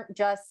these aren't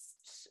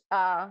just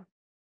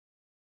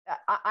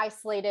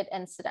isolated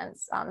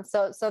incidents.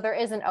 So there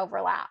is an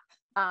overlap.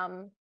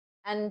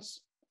 And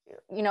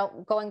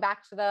going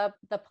back to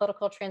the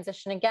political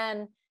transition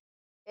again,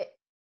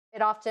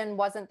 it often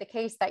wasn't the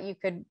case that you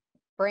could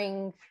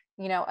bring,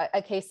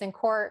 a case in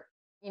court,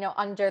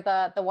 under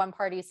the one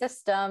party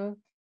system,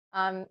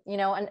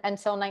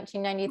 until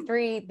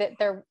 1993, that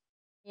there,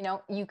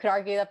 you could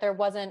argue that there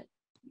wasn't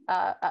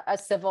a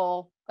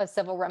civil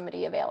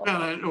remedy available.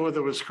 Or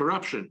there was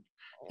corruption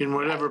in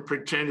whatever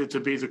pretended to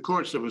be the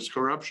courts. There was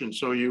corruption.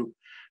 So you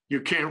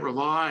can't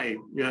rely,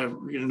 you have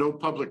no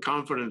public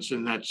confidence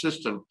in that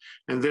system.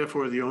 And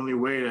therefore, the only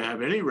way to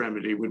have any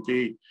remedy would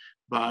be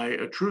by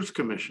a truth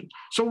commission.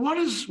 So what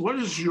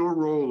is your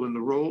role in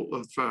the role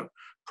of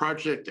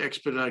Project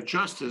Expedite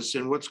Justice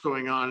and what's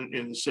going on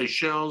in the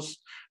Seychelles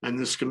and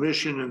this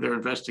commission and their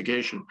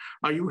investigation?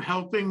 Are you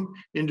helping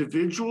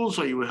individuals?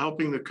 Are you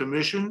helping the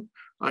commission?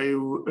 Are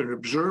you an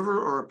observer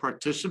or a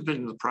participant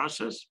in the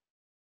process?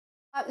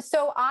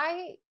 So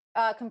I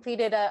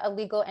completed a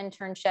legal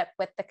internship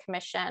with the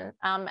commission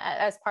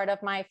as part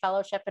of my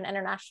fellowship in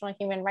international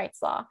human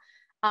rights law.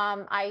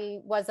 I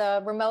was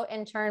a remote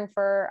intern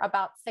for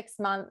about 6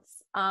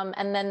 months.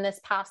 And then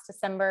this past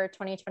December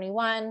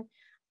 2021,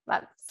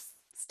 that's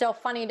still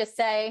funny to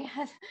say.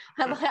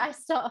 I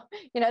still,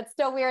 it's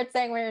still weird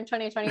saying we're in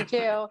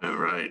 2022.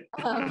 Right.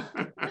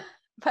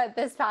 But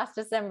this past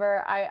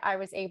December, I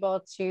was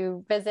able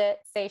to visit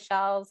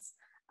Seychelles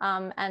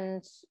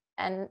and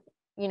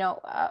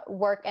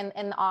work in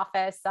the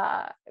office,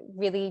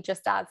 really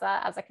just as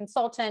a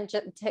consultant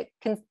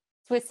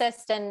to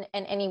assist in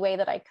any way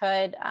that I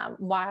could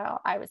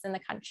while I was in the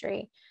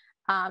country.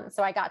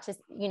 So I got to,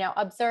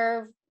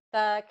 observe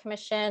the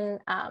commission,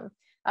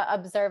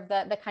 observe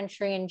the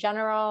country in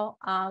general,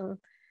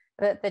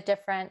 the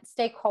different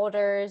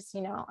stakeholders.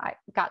 I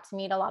got to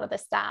meet a lot of the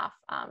staff.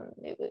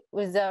 It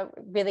was a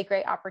really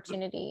great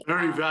opportunity.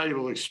 Very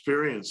valuable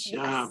experience.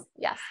 Yes,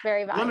 yes,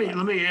 very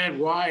valuable. Let me add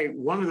why.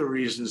 One of the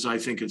reasons I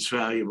think it's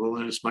valuable,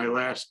 and it's my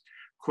last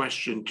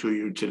question to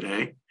you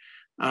today,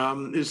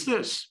 is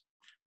this.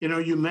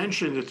 You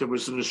mentioned that there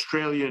was an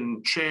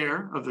Australian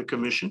chair of the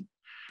commission,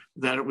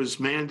 that it was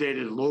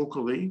mandated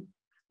locally,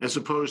 as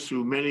opposed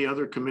to many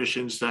other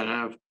commissions that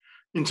have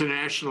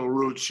international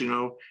roots,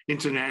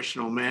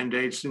 international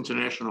mandates,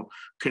 international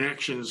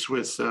connections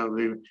with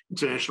the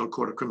International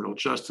Court of Criminal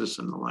Justice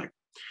and the like.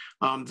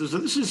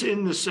 This is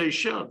in the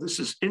Seychelles. This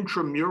is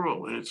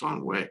intramural in its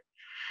own way.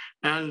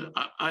 And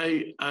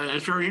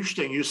it's very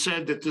interesting. You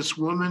said that this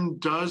woman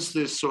does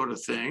this sort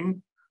of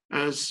thing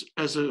as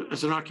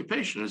an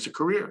occupation, as a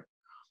career.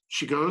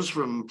 She goes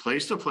from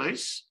place to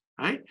place,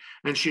 right?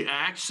 And she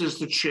acts as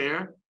the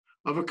chair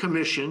of a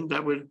commission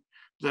that would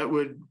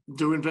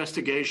do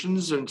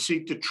investigations and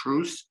seek the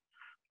truth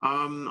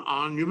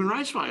on human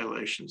rights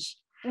violations.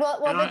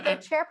 Well, the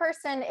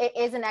chairperson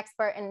is an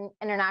expert in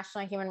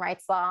international human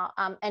rights law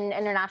and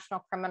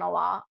international criminal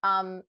law.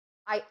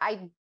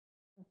 I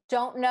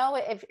don't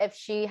know if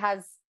she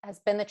has has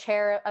been the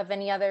chair of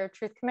any other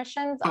truth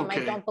commissions. I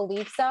don't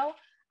believe so.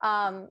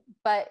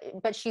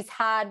 But she's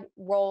had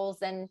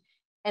roles in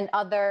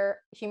other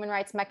human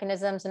rights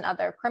mechanisms and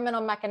other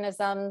criminal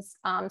mechanisms.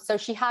 So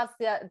she has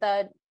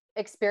the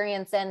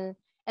experience in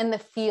the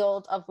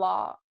field of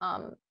law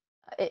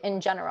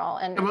in general.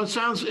 And well, it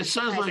sounds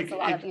like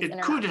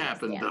it could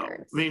happen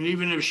standards. though. I mean,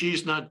 even if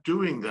she's not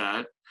doing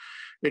that,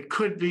 it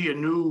could be a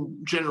new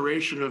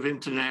generation of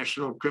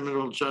international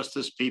criminal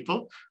justice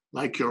people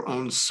like your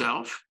own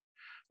self,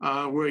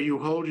 where you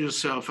hold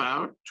yourself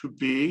out to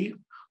be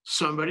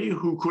somebody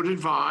who could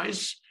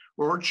advise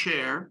or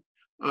chair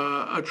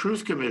a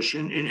truth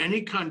commission in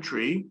any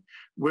country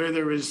where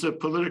there is a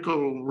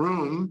political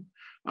room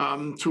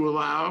to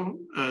allow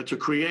to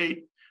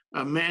create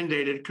a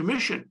mandated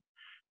commission.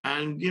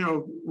 And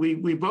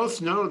we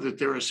both know that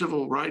there are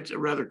civil rights,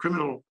 rather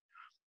criminal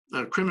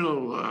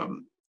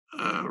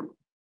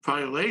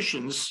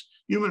violations,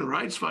 human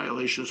rights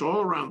violations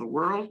all around the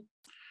world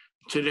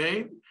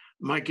today.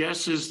 My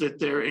guess is that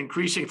they're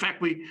increasing. In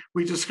fact,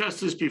 we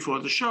discussed this before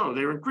the show.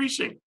 They're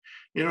increasing.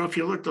 If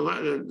you look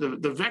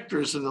the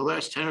vectors in the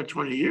last 10 or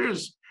 20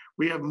 years,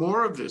 we have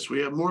more of this. We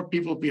have more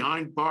people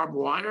behind barbed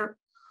wire.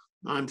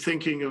 I'm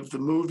thinking of the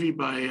movie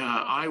by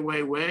Ai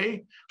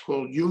Weiwei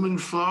called Human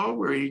Flow,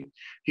 where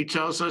he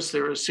tells us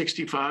there are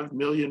 65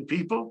 million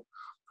people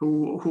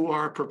who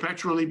are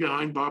perpetually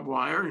behind barbed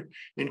wire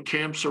in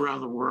camps around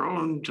the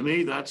world. And to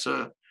me, that's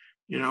a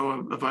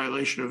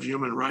violation of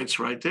human rights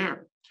right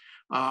there.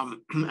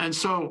 And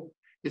so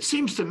it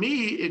seems to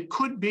me it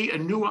could be a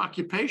new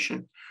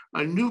occupation,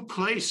 a new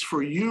place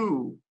for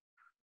you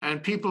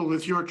and people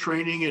with your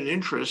training and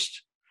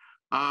interest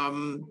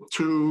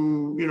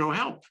to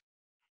help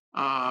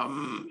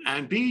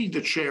and be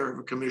the chair of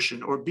a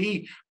commission or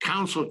be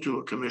counsel to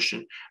a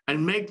commission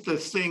and make the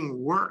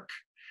thing work.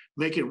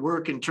 Make it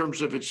work in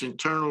terms of its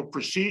internal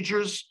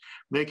procedures,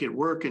 make it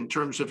work in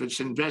terms of its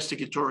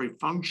investigatory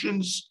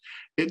functions,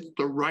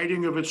 the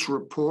writing of its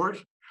report,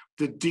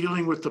 the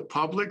dealing with the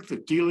public, the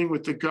dealing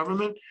with the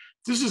government.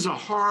 This is a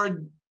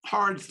hard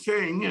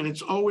thing, and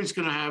it's always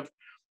going to have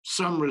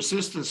some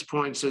resistance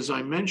points, as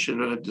I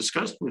mentioned, I've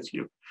discussed with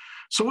you.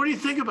 So what do you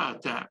think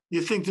about that?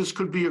 You think this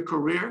could be a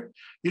career?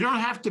 You don't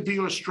have to be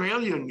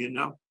Australian,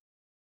 Well,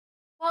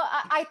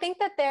 I think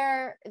that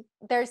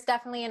there's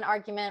definitely an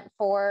argument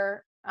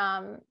for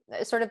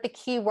sort of the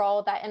key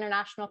role that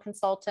international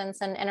consultants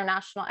and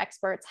international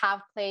experts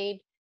have played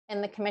in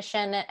the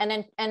commission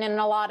and in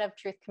a lot of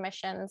truth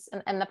commissions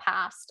in the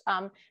past,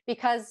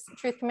 because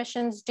truth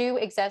commissions do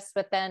exist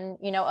within,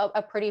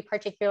 a pretty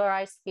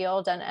particularized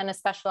field and a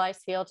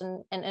specialized field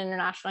in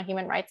international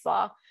human rights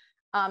law.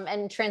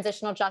 And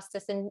transitional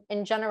justice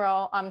in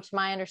general, to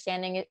my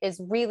understanding,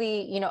 is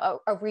really,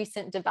 a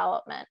recent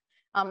development.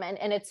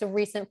 And it's a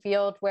recent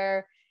field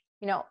where,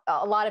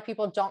 a lot of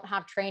people don't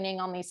have training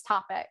on these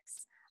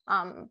topics.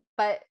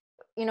 But,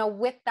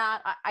 with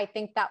that, I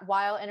think that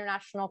while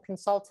international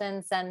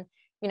consultants and,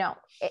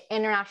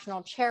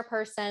 international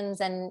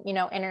chairpersons and,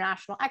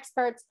 international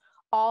experts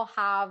all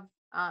have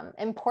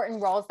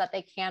important roles that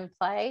they can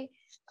play,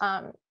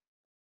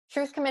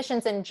 truth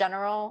commissions in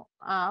general,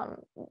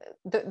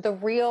 the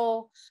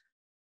real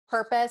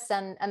purpose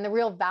and the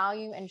real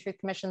value in truth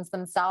commissions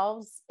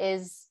themselves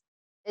is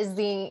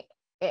the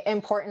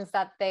importance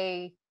that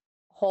they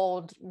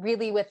hold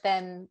really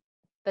within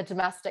the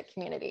domestic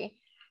community.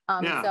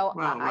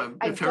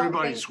 If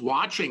everybody's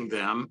watching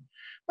them,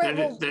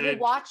 then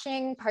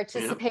watching,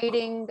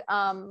 participating,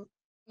 and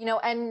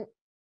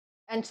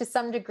to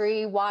some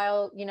degree,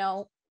 while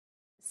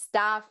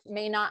staff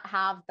may not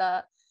have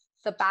the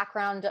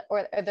background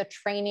or the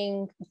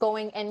training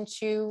going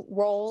into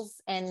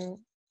roles in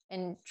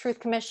truth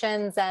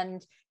commissions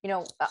and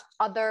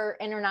other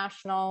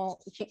international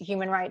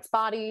human rights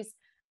bodies,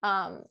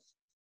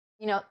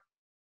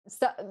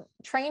 so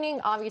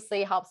training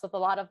obviously helps with a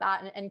lot of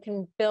that and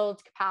can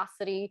build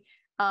capacity,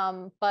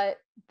 but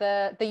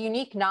the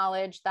unique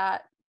knowledge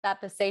that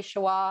the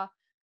Seychelles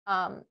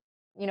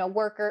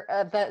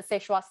the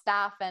Seychelles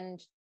staff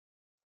and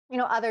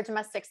other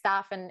domestic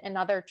staff and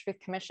other truth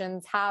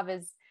commissions have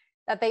is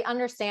that they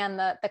understand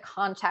the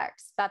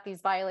context that these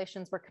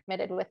violations were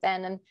committed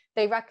within, and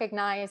they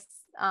recognize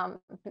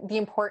the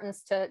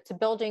importance to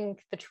building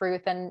the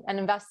truth and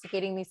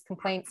investigating these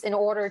complaints in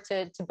order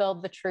to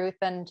build the truth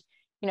and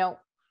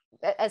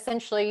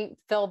essentially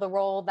fill the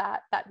role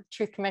that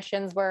truth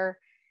commissions were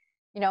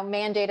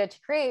mandated to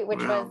create,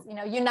 which was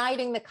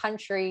uniting the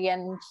country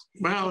and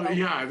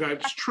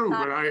that's true.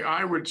 But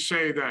I would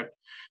say that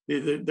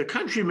the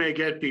country may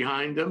get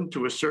behind them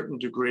to a certain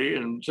degree,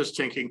 and just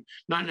thinking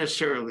not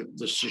necessarily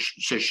the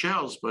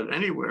Seychelles, but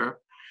anywhere,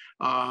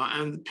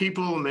 and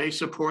people may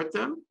support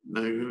them.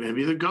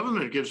 Maybe the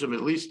government gives them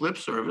at least lip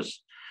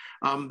service.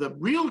 The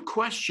real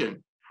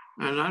question,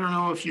 and I don't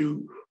know if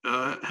you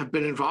have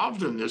been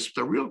involved in this,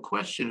 the real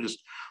question is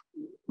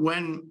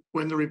when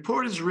the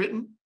report is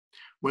written,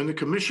 when the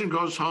commission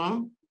goes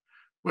home,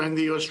 when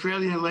the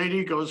Australian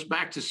lady goes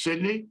back to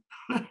Sydney,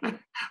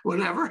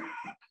 whatever,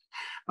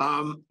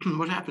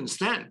 what happens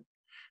then?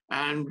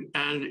 And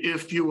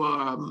if you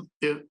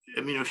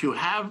if you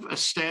have a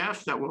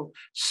staff that will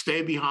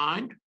stay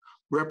behind,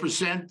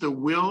 represent the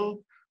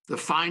will, the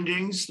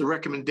findings, the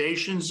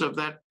recommendations of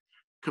that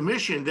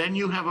commission, then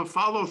you have a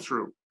follow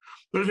through.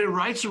 But if it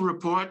writes a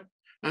report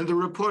and the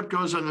report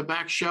goes on the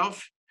back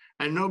shelf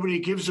and nobody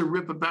gives a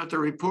rip about the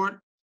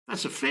report,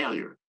 that's a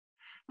failure.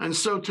 And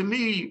so to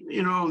me,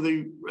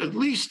 at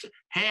least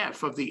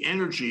half of the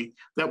energy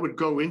that would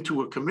go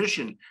into a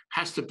commission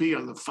has to be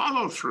on the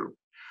follow through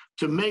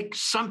to make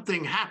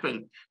something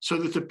happen so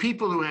that the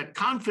people who had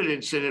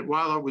confidence in it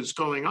while it was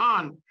going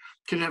on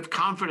can have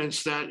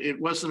confidence that it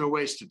wasn't a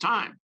waste of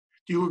time.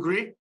 Do you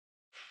agree?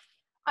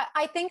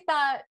 I think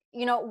that,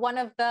 one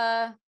of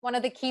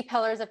the key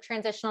pillars of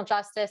transitional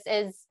justice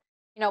is,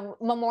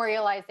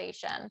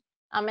 memorialization.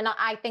 And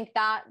I think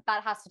that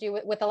has to do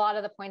with a lot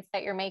of the points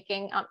that you're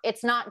making.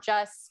 It's not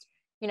just,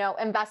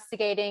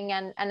 investigating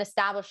and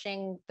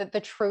establishing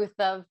the truth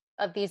of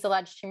these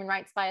alleged human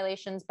rights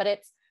violations, but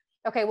it's,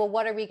 okay, well,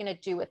 what are we going to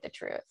do with the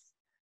truth?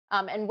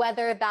 And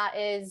whether that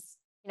is,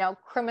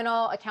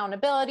 criminal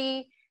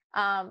accountability,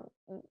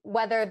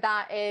 whether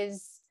that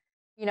is,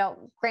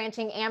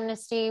 granting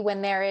amnesty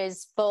when there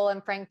is full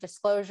and frank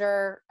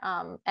disclosure,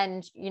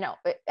 and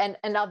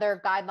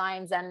other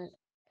guidelines and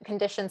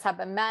conditions have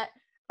been met,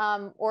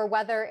 or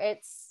whether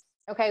it's,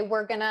 okay,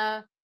 we're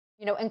gonna,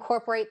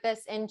 incorporate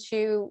this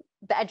into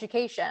the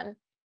education,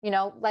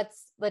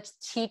 let's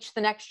teach the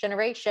next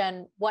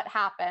generation what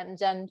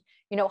happened and,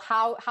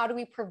 how do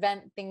we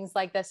prevent things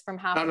like this from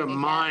happening? How to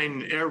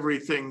mine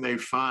everything they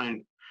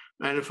find.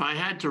 And if I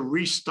had to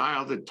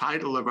restyle the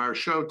title of our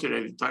show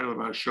today, the title of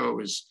our show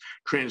is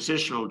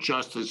Transitional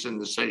Justice in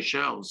the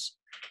Seychelles,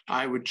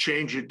 I would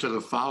change it to the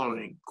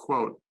following,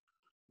 quote,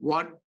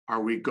 "What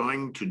are we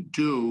going to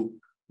do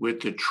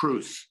with the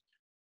truth?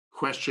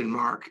 Question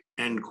mark,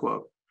 end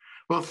quote."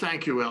 Well,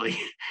 thank you, Ellie.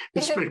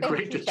 It's been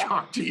great to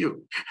talk to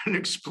you and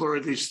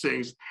explore these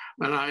things.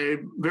 And I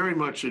very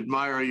much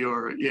admire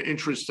your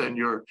interest and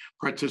your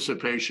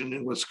participation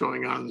in what's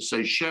going on in the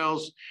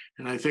Seychelles.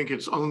 And I think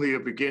it's only a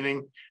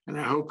beginning. And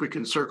I hope we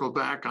can circle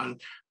back on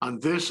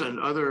this and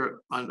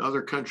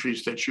other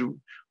countries that you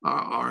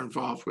are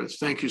involved with.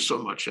 Thank you so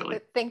much, Ellie.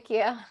 Thank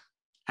you.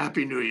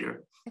 Happy New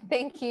Year.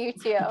 Thank you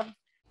too.